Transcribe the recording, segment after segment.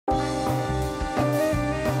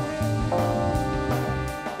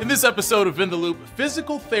this episode of In the Loop,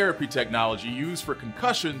 physical therapy technology used for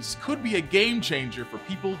concussions could be a game changer for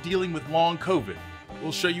people dealing with long COVID.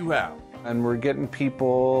 We'll show you how. And we're getting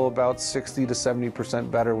people about 60 to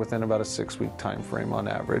 70% better within about a 6-week time frame on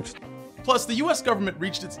average. Plus, the US government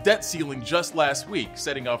reached its debt ceiling just last week,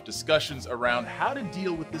 setting off discussions around how to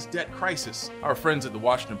deal with this debt crisis. Our friends at the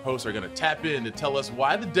Washington Post are going to tap in to tell us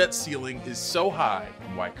why the debt ceiling is so high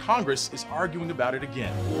and why Congress is arguing about it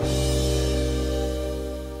again.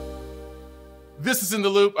 This is In the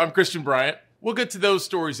Loop. I'm Christian Bryant. We'll get to those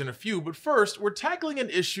stories in a few, but first, we're tackling an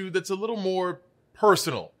issue that's a little more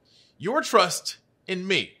personal. Your trust in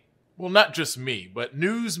me. Well, not just me, but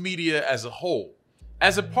news media as a whole.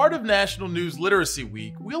 As a part of National News Literacy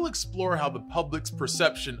Week, we'll explore how the public's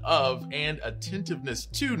perception of and attentiveness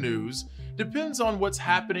to news depends on what's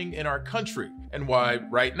happening in our country, and why,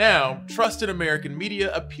 right now, trust in American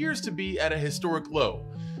media appears to be at a historic low.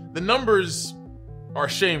 The numbers are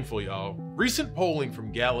shameful, y'all. Recent polling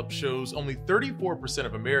from Gallup shows only 34%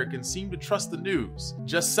 of Americans seem to trust the news.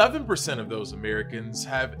 Just 7% of those Americans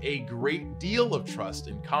have a great deal of trust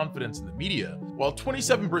and confidence in the media, while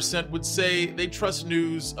 27% would say they trust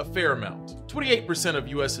news a fair amount. 28% of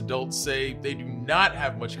US adults say they do not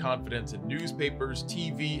have much confidence in newspapers,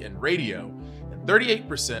 TV, and radio, and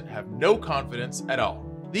 38% have no confidence at all.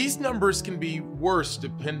 These numbers can be worse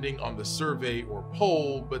depending on the survey or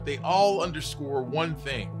poll, but they all underscore one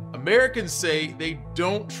thing. Americans say they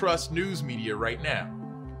don't trust news media right now.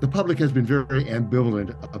 The public has been very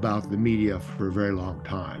ambivalent about the media for a very long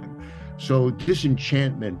time. So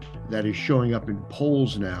disenchantment that is showing up in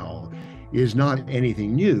polls now is not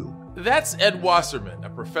anything new. That's Ed Wasserman, a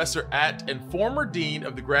professor at and former dean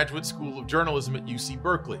of the Graduate School of Journalism at UC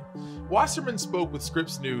Berkeley. Wasserman spoke with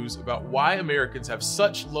Scripps News about why Americans have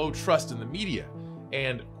such low trust in the media.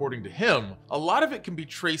 And according to him, a lot of it can be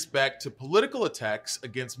traced back to political attacks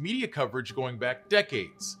against media coverage going back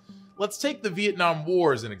decades. Let's take the Vietnam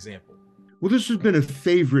War as an example. Well, this has been a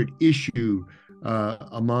favorite issue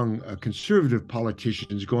among conservative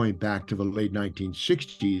politicians going back to the late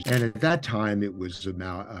 1960s. And at that time, it was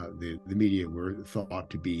about the media were thought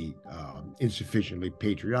to be insufficiently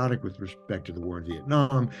patriotic with respect to the war in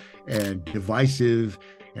Vietnam, and divisive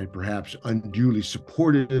and perhaps unduly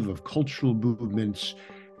supportive of cultural movements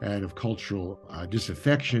and of cultural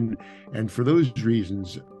disaffection. And for those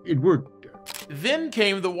reasons, it worked. Then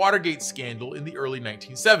came the Watergate scandal in the early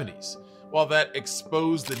 1970s. While that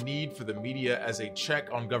exposed the need for the media as a check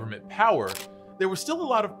on government power, there was still a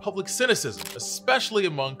lot of public cynicism, especially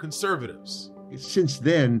among conservatives. Since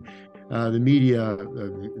then, the media,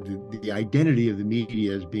 the identity of the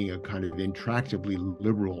media as being a kind of intractably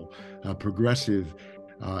liberal, progressive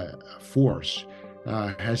force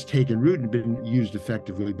has taken root and been used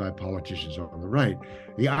effectively by politicians on the right.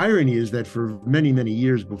 The irony is that for many, many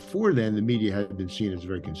years before then, the media had been seen as a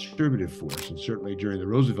very conservative force, and certainly during the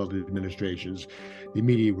Roosevelt administrations, the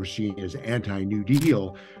media were seen as anti-New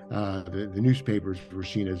Deal. The newspapers were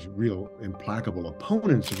seen as real implacable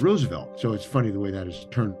opponents of Roosevelt. So it's funny the way that has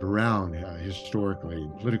turned around historically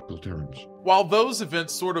in political terms. While those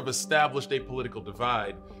events sort of established a political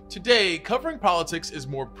divide, today, covering politics is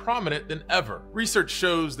more prominent than ever. Research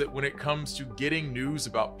shows that when it comes to getting news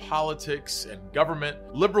about politics and government,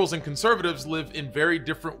 liberals and conservatives live in very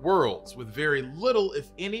different worlds with very little, if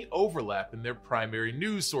any, overlap in their primary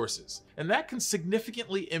news sources, and that can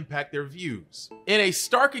significantly impact their views. In a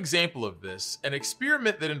stark example of this, an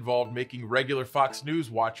experiment that involved making regular Fox News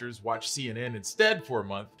watchers watch CNN instead for a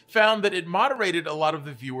month found that it moderated a lot of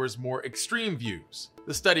the viewers' more extreme views.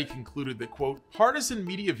 The study concluded that, quote, partisan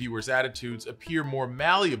media viewers' attitudes appear more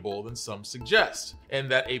malleable than some suggest, and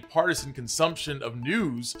that a partisan consumption of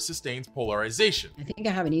news sustains polarization. I think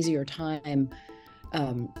I have an easier time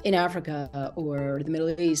in Africa or the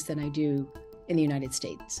Middle East than I do in the United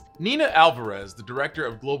States. Nina Alvarez, the director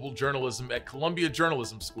of global journalism at Columbia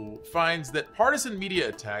Journalism School, finds that partisan media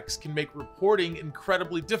attacks can make reporting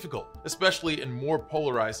incredibly difficult, especially in more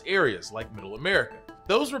polarized areas like Middle America.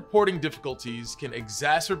 Those reporting difficulties can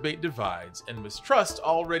exacerbate divides and mistrust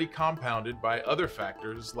already compounded by other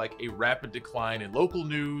factors like a rapid decline in local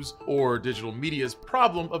news or digital media's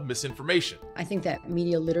problem of misinformation. I think that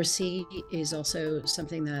media literacy is also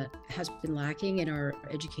something that has been lacking in our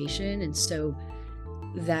education, and so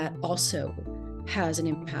that also has an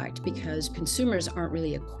impact because consumers aren't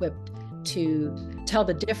really equipped to tell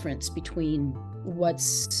the difference between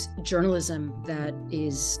what's journalism that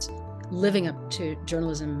is living up to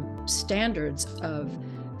journalism standards of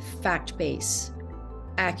fact-based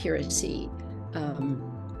accuracy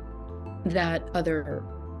that other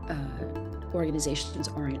organizations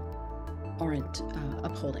aren't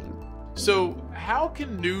upholding. So how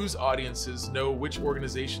can news audiences know which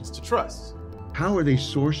organizations to trust? How are they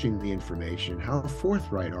sourcing the information? How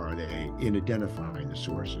forthright are they in identifying the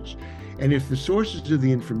sources? And if the sources of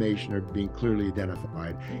the information are being clearly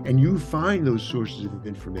identified, and you find those sources of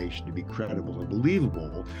information to be credible and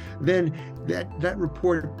believable, then that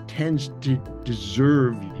report tends to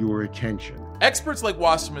deserve your attention. Experts like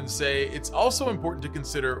Wasserman say it's also important to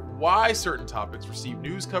consider why certain topics receive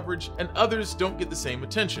news coverage and others don't get the same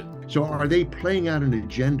attention. So are they playing out an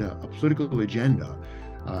agenda, a political agenda,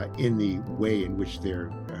 in the way in which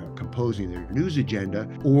they're composing their news agenda,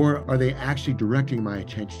 or are they actually directing my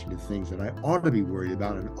attention to things that I ought to be worried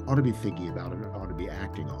about and ought to be thinking about and ought to be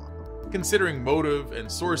acting on? Considering motive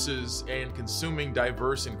and sources and consuming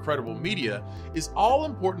diverse and credible media is all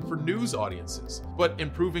important for news audiences, but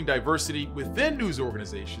improving diversity within news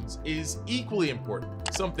organizations is equally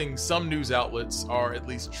important, something some news outlets are at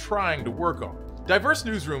least trying to work on. Diverse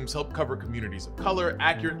newsrooms help cover communities of color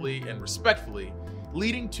accurately and respectfully,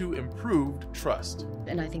 leading to improved trust.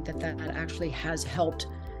 And I think that actually has helped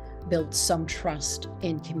build some trust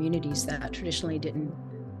in communities that traditionally didn't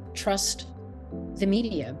trust the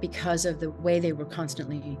media because of the way they were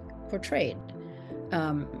constantly portrayed.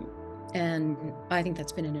 And I think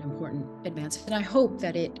that's been an important advance. And I hope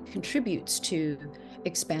that it contributes to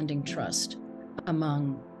expanding trust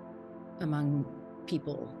among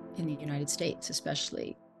people in the United States,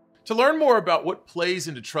 especially. To learn more about what plays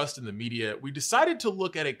into trust in the media, we decided to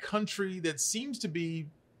look at a country that seems to be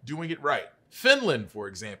doing it right. Finland, for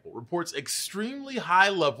example, reports extremely high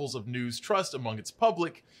levels of news trust among its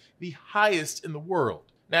public, the highest in the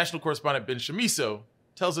world. National correspondent Ben Shamiso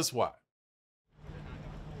tells us why.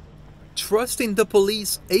 Trust in the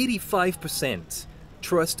police, 85%.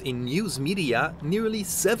 Trust in news media, nearly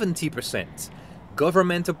 70%.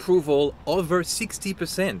 Government approval, over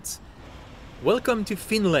 60%. Welcome to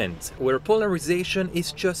Finland, where polarization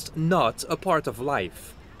is just not a part of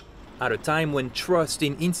life. At a time when trust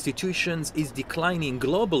in institutions is declining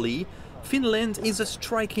globally, Finland is a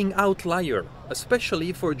striking outlier,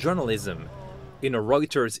 especially for journalism. In a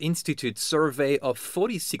Reuters Institute survey of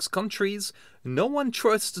 46 countries, no one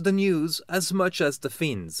trusts the news as much as the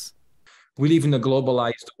Finns. We live in a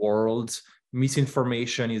globalized world.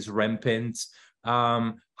 Misinformation is rampant.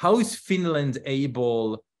 How is Finland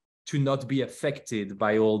able to not be affected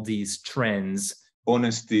by all these trends?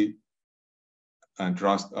 Honesty and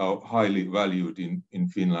trust are highly valued in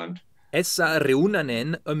Finland. Esa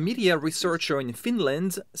Reunanen, a media researcher in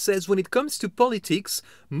Finland, says when it comes to politics,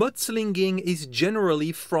 mudslinging is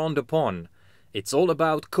generally frowned upon. It's all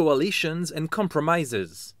about coalitions and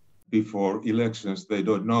compromises. Before elections, they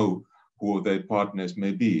don't know who their partners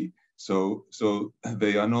may be, so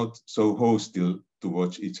they are not so hostile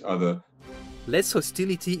towards each other. Less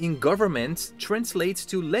hostility in government translates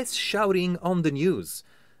to less shouting on the news.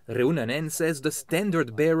 Reunanen says the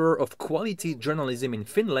standard bearer of quality journalism in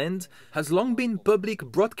Finland has long been public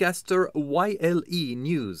broadcaster YLE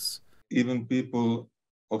News. Even people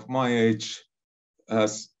of my age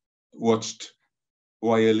has watched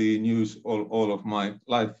YLE News all of my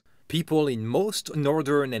life. People in most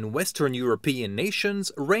Northern and Western European nations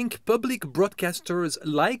rank public broadcasters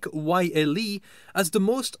like YLE as the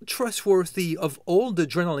most trustworthy of all the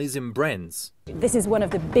journalism brands. This is one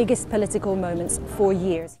of the biggest political moments for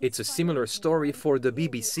years. It's a similar story for the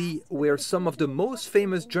BBC, where some of the most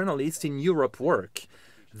famous journalists in Europe work.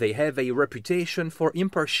 They have a reputation for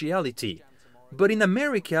impartiality. But in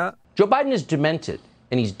America, Joe Biden is demented.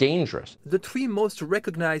 And he's dangerous. The three most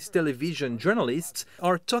recognized television journalists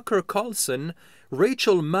are Tucker Carlson,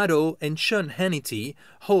 Rachel Maddow, and Sean Hannity,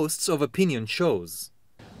 hosts of opinion shows.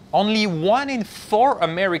 Only 1 in 4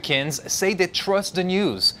 Americans say they trust the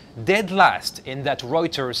news, dead last in that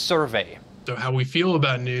Reuters survey. So how we feel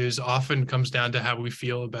about news often comes down to how we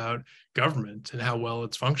feel about government and how well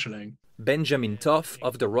it's functioning. Benjamin Toff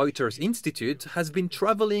of the Reuters Institute has been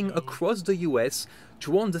traveling across the US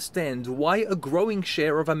to understand why a growing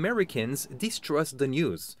share of Americans distrust the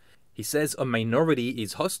news. He says a minority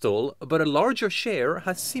is hostile, but a larger share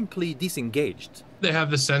has simply disengaged. They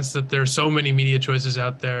have the sense that there are so many media choices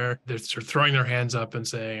out there. They're sort of throwing their hands up and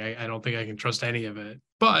saying, I don't think I can trust any of it.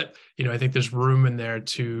 But, I think there's room in there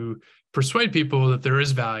to persuade people that there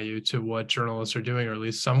is value to what journalists are doing, or at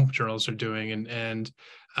least some journalists are doing, and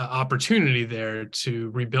opportunity there to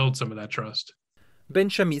rebuild some of that trust. Ben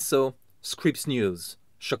Shamiso, Scripps News,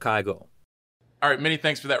 Chicago. All right, many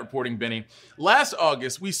thanks for that reporting, Benny. Last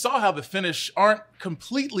August, we saw how the Finnish aren't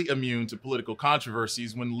completely immune to political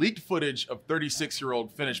controversies when leaked footage of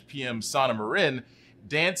 36-year-old Finnish PM Sanna Marin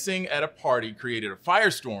dancing at a party created a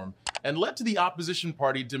firestorm and led to the opposition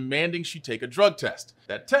party demanding she take a drug test.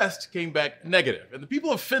 That test came back negative, and the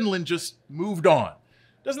people of Finland just moved on.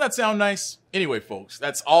 Doesn't that sound nice? Anyway, folks,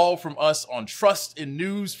 that's all from us on Trust in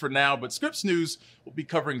News for now, but Scripps News will be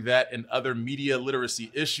covering that and other media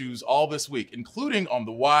literacy issues all this week, including on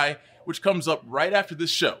The Why, which comes up right after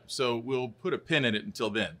this show, so we'll put a pin in it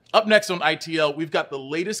until then. Up next on ITL, we've got the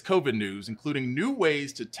latest COVID news, including new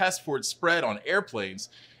ways to test for its spread on airplanes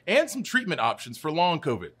and some treatment options for long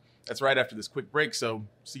COVID. That's right after this quick break, so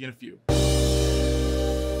see you in a few.